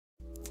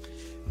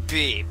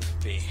Beep,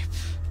 beep.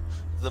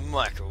 The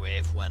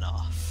microwave went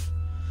off.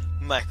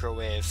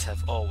 Microwaves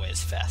have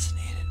always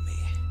fascinated me.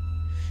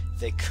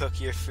 They cook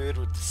your food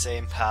with the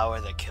same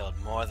power that killed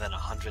more than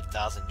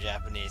 100,000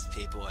 Japanese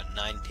people in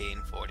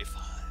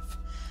 1945.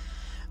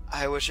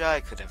 I wish I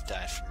could have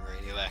died from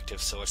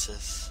radioactive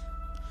sources.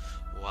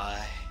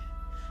 Why?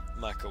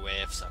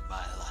 Microwaves are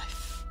my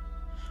life.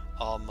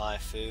 All my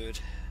food,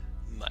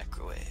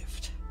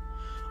 microwaved.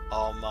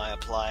 All my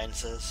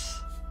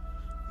appliances,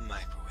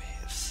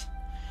 microwaves.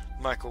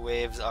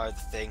 Microwaves are the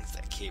things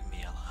that keep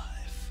me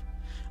alive.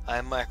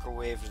 I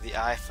microwaved the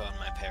iPhone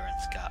my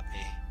parents got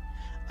me.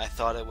 I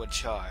thought it would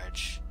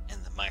charge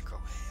in the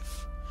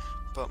microwave,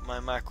 but my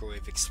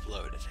microwave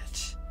exploded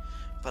it.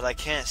 But I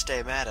can't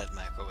stay mad at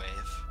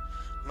microwave.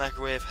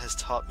 Microwave has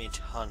taught me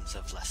tons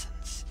of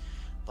lessons,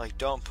 like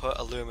don't put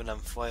aluminum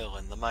foil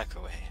in the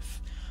microwave,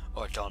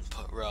 or don't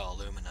put raw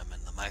aluminum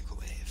in the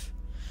microwave.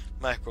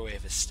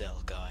 Microwave is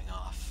still going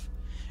off.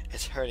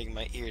 It's hurting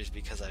my ears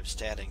because I'm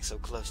standing so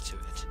close to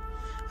it.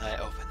 I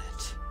open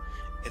it.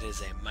 It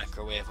is a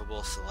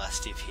microwavable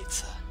Celesti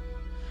pizza.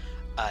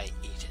 I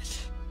eat it.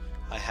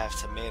 I have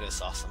tomato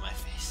sauce on my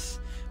face,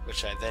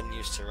 which I then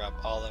use to rub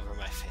all over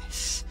my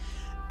face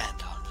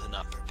and on the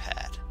number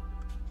pad.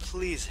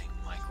 Pleasing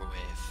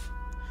microwave.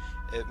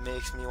 It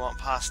makes me want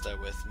pasta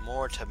with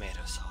more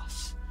tomato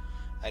sauce.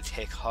 I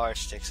take hard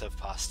sticks of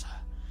pasta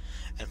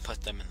and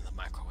put them in the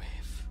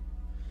microwave.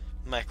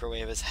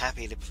 Microwave is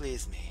happy to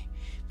please me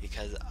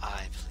because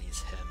I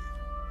please him.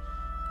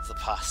 The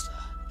pasta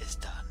is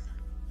done.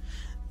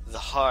 The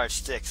hard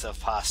sticks of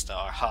pasta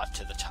are hot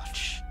to the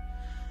touch.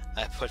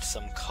 I put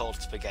some cold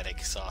spaghetti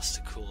sauce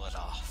to cool it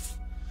off.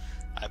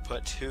 I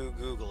put 2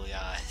 googly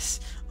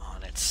eyes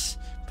on it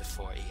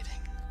before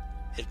eating.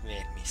 It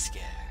made me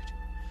scared,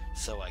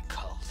 so I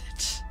called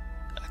it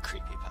a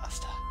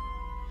creepypasta.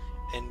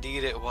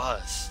 Indeed it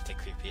was the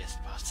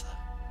creepiest pasta.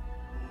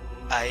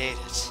 I ate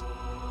it.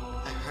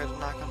 I heard a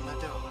knock on my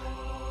door.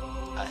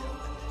 I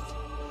opened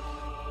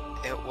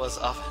it. It was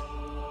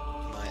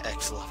Oven, my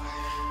ex-lover.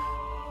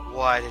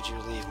 Why did you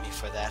leave me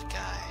for that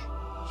guy?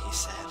 He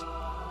said.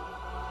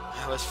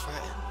 I was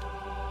frightened.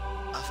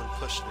 Oven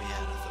pushed me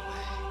out of the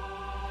way.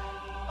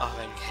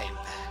 Oven came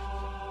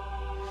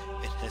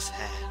back. In his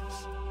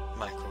hands,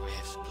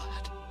 microwave's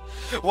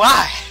blood.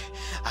 Why?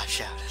 I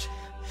shouted.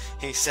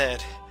 He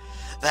said,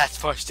 that's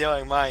for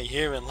stealing my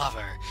human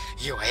lover,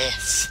 you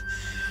ass.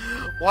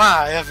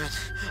 Why, Oven?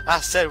 I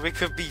said we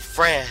could be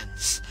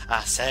friends.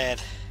 I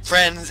said,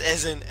 friends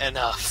isn't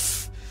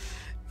enough.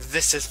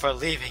 This is for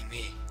leaving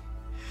me.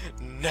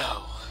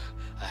 No,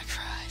 I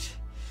cried.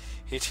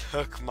 He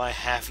took my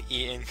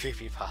half-eaten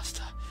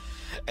creepypasta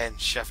and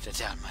shoved it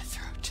down my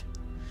throat,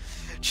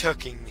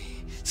 choking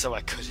me so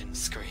I couldn't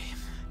scream.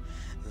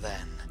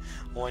 Then,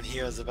 when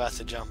he was about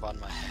to jump on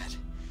my head,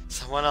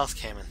 someone else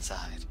came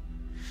inside.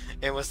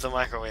 It was the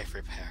microwave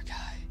repair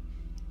guy.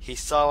 He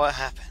saw what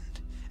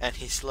happened, and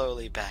he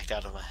slowly backed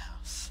out of my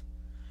house.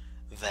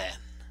 Then,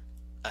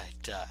 I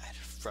died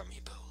from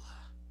Ebola.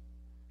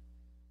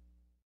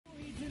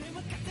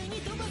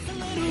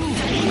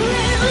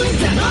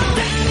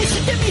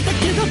 してみた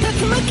けど竜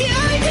巻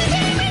相手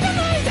で